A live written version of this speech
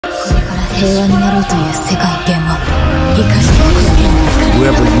Whoever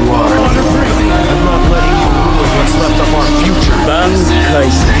you are, I'm not letting you ruin what's left of our future.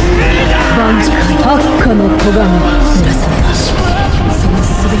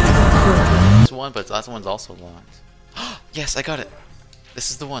 This one, but the last one's also locked. Yes, I got it. This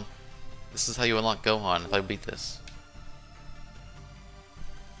is the one. This is how you unlock Gohan if I beat this.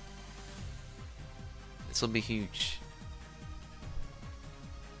 This will be huge.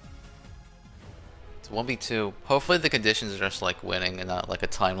 It's 1v2. Hopefully the conditions are just like winning and not like a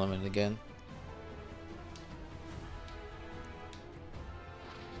time limit again.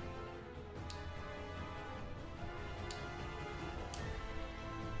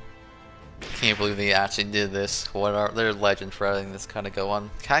 Can't believe they actually did this. What are they're legend for having this kind of go on.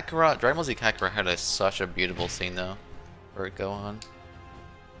 Kakarot, Dragon Ball Z Kakarot had such a beautiful scene though, for it go on.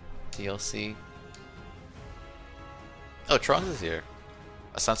 DLC. Oh, Trunks is here.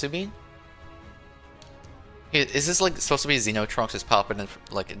 A Senzu bean? Hey, is this like supposed to be Xeno Trunks just popping in,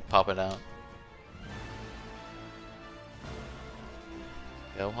 like popping out?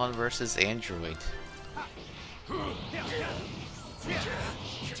 Gohan versus Android.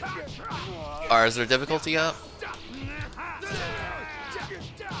 Alright, is there difficulty up?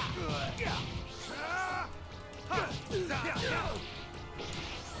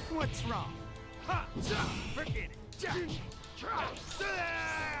 What's wrong? Forget it.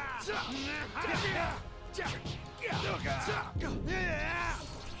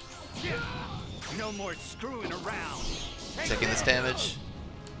 No more screwing around. Taking this damage.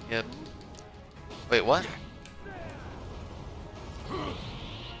 Yep. Wait, what?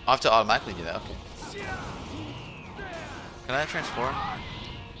 I'll have to automatically do that, okay. Can I transform?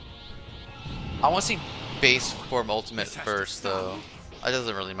 I want to see base form ultimate first though. It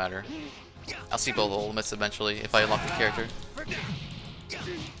doesn't really matter. I'll see both ultimates eventually if I unlock the character.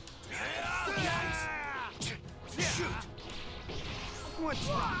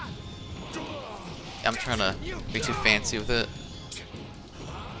 I'm trying to be too fancy with it.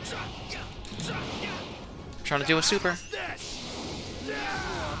 I'm trying to do a super.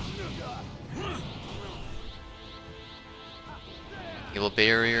 Evil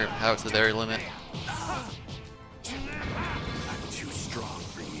barrier, power to the very limit. Too strong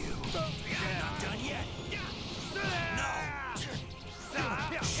for you. Not done yet.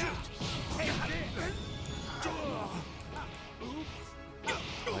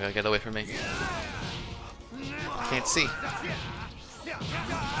 Oh, I gotta get away from me. I can't see.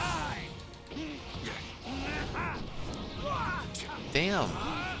 Damn.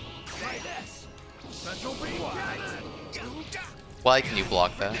 Why can you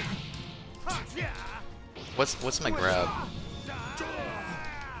block that? What's my grab?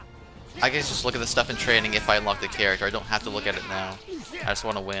 I guess just look at the stuff in training if I unlock the character. I don't have to look at it now. I just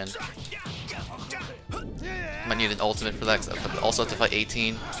want to win. I might need an ultimate for that, but also have to fight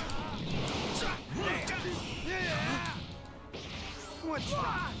 18.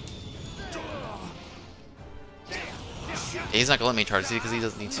 Yeah, he's not gonna let me charge Z because he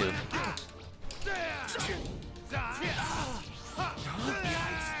doesn't need to.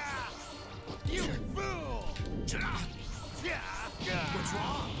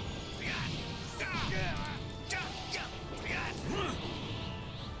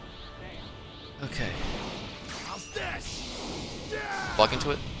 Okay. Block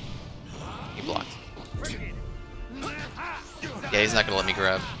into it. He blocked. Yeah, he's not gonna let me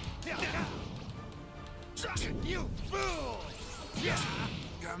grab.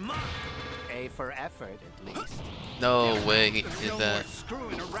 A for effort, at least. No way he did that.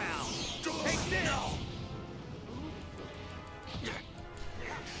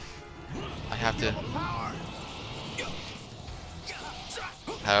 I have to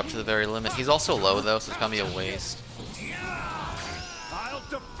power up to the very limit. He's also low though, so it's gonna be a waste. I'll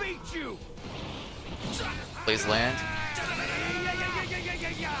defeat you. Please land.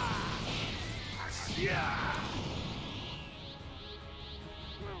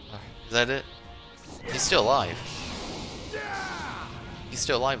 Is that it? He's still alive. He's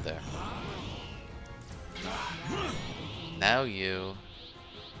still alive there. Now you.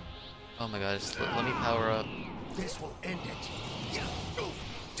 Oh my god, just let me power up. This will end it.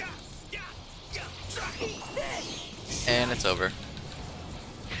 And it's over.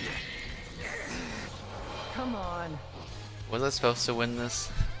 Come on. Was I supposed to win this?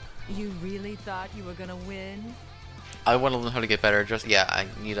 You really thought you were gonna win? I want to learn how to get better. Just yeah, I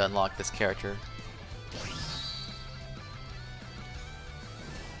need to unlock this character.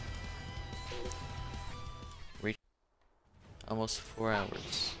 Reach almost 4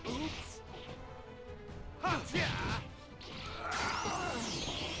 hours.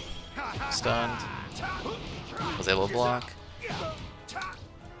 stunned. Was able to block.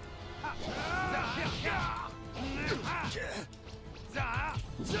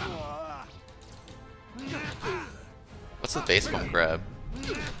 What's the base bump grab?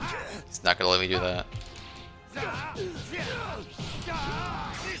 He's not gonna let me do that.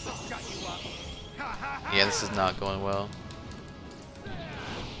 Yeah, this is not going well.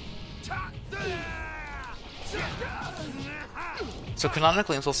 So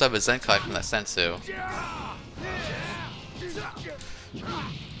canonically, I'm supposed to have a Zenkai from that Senzu.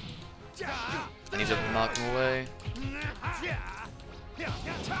 I need to knock him away.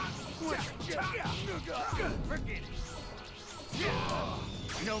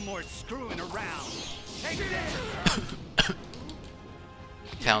 No more screwing around. Take it in.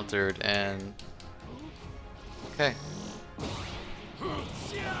 Countered and okay.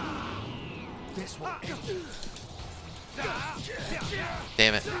 This will end.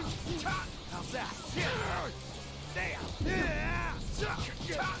 Damn it. How's that?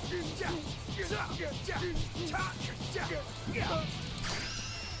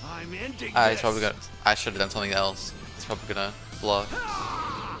 I'm ending I this. probably got. I should have done something else. It's probably gonna block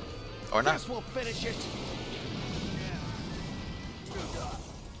or not. This will finish it.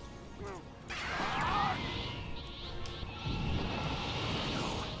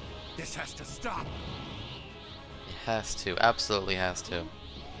 No, this has to stop. It has to. Absolutely has to.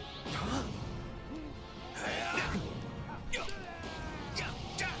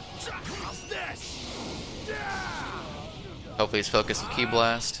 How's this? Hopefully he's focused on Ki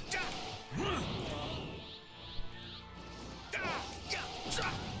Blast.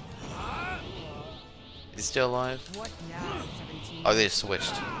 Is he still alive? What now, 17? Oh, they just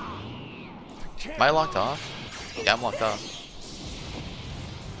switched. Am I locked off? Yeah, I'm locked off.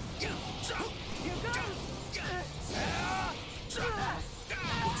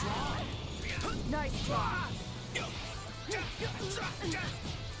 Nice try.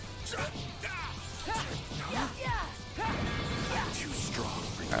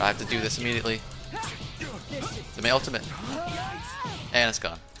 Alright, I have to do this immediately. It's my ultimate. And it's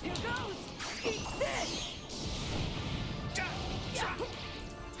gone.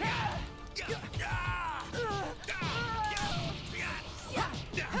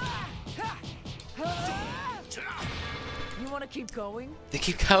 You want to keep going? They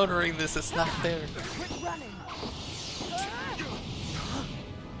keep countering this, it's not fair. Quit running.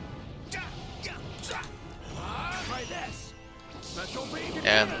 Try this. Special beam.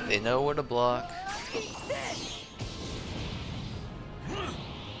 And they know where to block.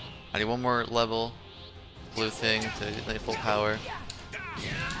 I need one more level blue thing to full power.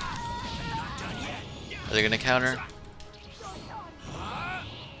 Are they gonna counter?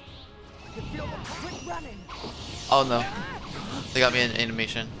 Quit running. Oh no. They got me in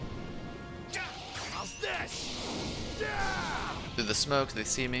animation. How's this? Through the smoke, they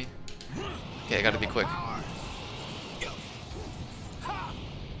see me. Okay, I gotta be quick.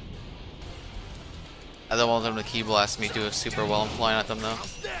 I don't want them to Ki Blast me, do a super while I'm flying at them though.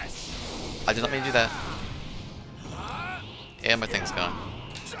 I did not mean to do that. And my thing's gone.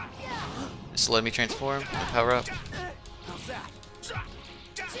 Just let me transform, power up.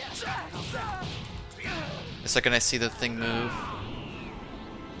 The second I see the thing move,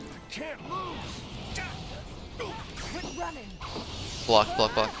 Can't move. Quit running. block,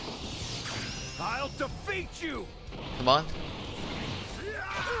 block, block. I'll defeat you. Come on.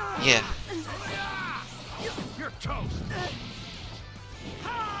 Yeah. You're toast.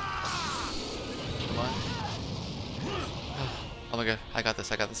 Come on. Oh my god, I got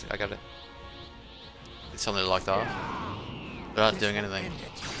this, I got this, I got it. They tell me they're locked off. They're not doing anything.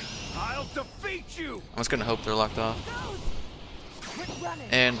 I'll defeat you. I'm just gonna hope they're locked off. Quit running.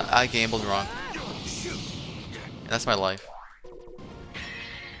 And I gambled wrong. And that's my life.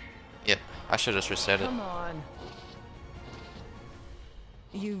 Yep, I should have just reset it. Come on.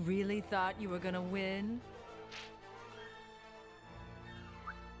 You really thought you were gonna win?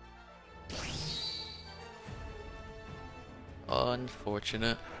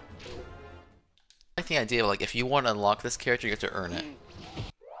 Unfortunate. I like the idea of like if you want to unlock this character, you have to earn it.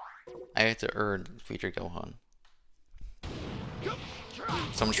 I have to earn Future Gohan. So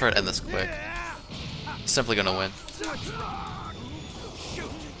I'm gonna try to end this quick. Simply gonna win.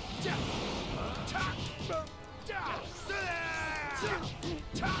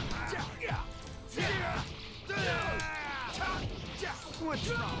 What's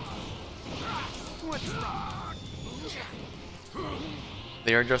wrong? What's wrong?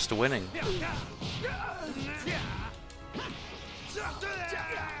 They are just winning.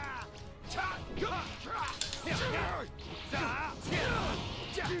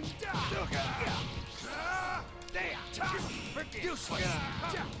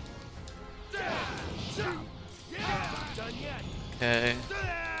 Okay.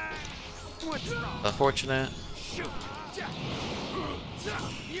 Unfortunate.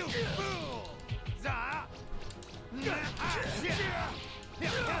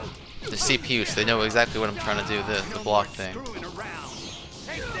 The CPU, so they know exactly what I'm trying to do, the block thing.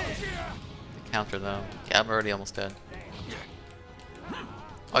 Counter though. Yeah, I'm already almost dead.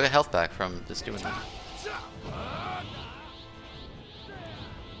 Oh, I got health back from just doing that.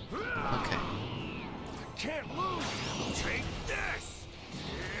 Okay. Can't lose. Take this.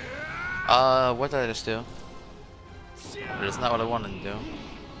 What did I just do? It's not what I wanted to do.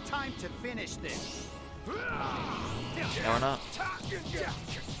 Time to finish this. No, we're not.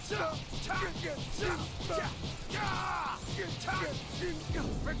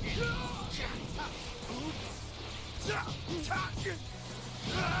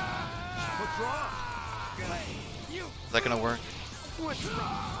 What's wrong? Is that gonna work? What's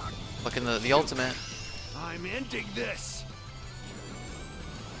wrong? Look in the ultimate. I'm ending this.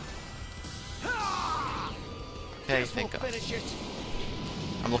 Okay, thank God.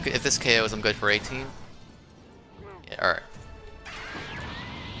 I'm looking. If this KOs, I'm good for 18. Yeah, all right.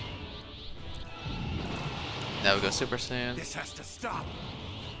 Now we go Super Saiyan. This has to stop.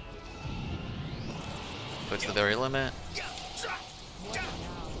 Go to the very limit.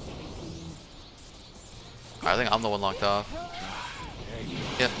 I think I'm the one locked off.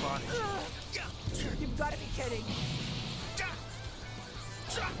 Yep. You've got to be kidding.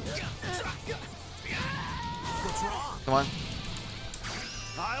 What's wrong? Come on.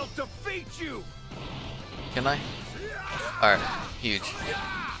 I'll defeat you. Can I? All right. Huge.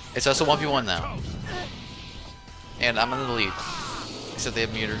 It's just a 1v1 now. And I'm in the lead. Except they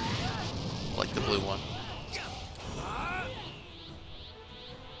have meter. Like the blue one.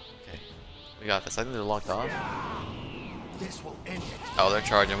 Okay. We got this. I think they're locked off. This will end it. Oh, they're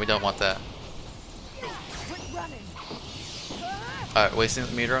charging. We don't want that. Quit running. Alright, wasting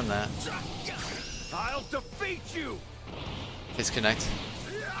the meter on that. I'll defeat you. Disconnect.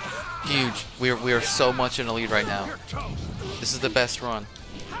 Huge. We are so much in the lead right now. You're toast. This is the best run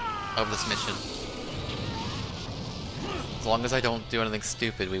of this mission. As long as I don't do anything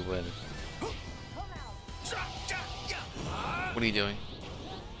stupid, we win. What are you doing?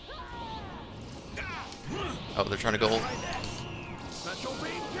 Oh, they're trying to go. Special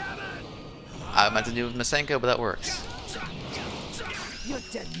beam cannon. I meant to do Masenko, but that works. You're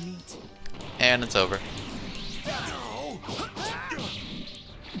dead meat. And it's over.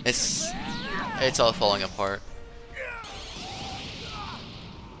 It's all falling apart.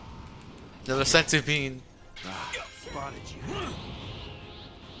 Another Senzu bean. Spotted you.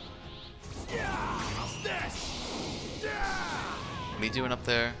 How's this? What are you doing up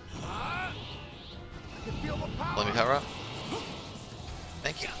there? I can feel the power. Let me power up.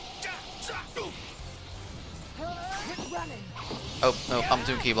 Thank you. Quit running. Oh, no, I'm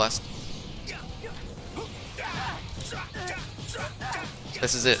doing Key Blast.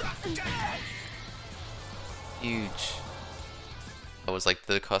 This is it. Huge. That was like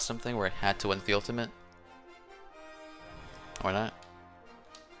the custom thing where I had to win the ultimate. Why not?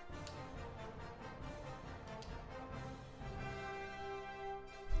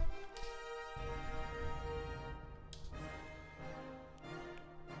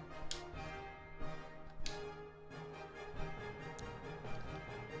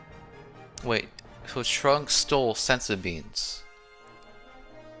 Wait, so Trunks stole Senzu beans,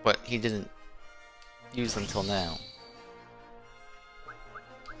 but he didn't use them till now.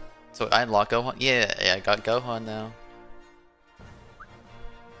 So I unlock Gohan? Yeah, I got Gohan now.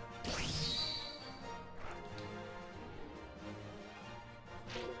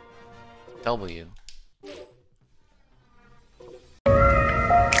 W.